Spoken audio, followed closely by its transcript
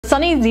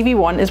Sony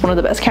ZV-1 is one of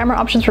the best camera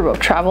options for both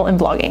travel and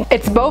vlogging.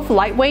 It's both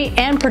lightweight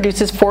and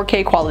produces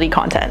 4K quality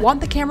content. Want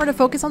the camera to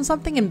focus on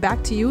something and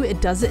back to you? It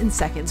does it in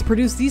seconds.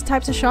 Produce these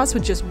types of shots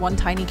with just one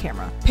tiny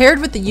camera. Paired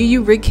with the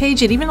UURig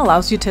Cage, it even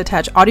allows you to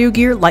attach audio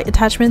gear, light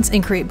attachments,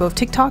 and create both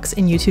TikToks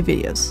and YouTube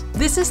videos.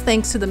 This is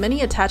thanks to the many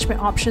attachment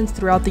options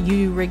throughout the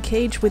UURig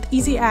Cage with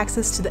easy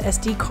access to the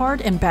SD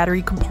card and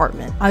battery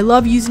compartment. I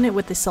love using it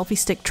with the Selfie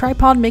Stick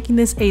Tripod, making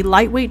this a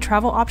lightweight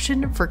travel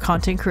option for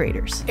content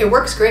creators. It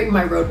works great with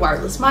my Rode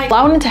wireless mic,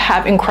 allowing it to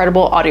have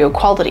incredible audio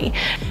quality.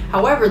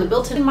 However, the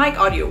built-in mic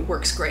audio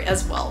works great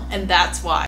as well, and that's why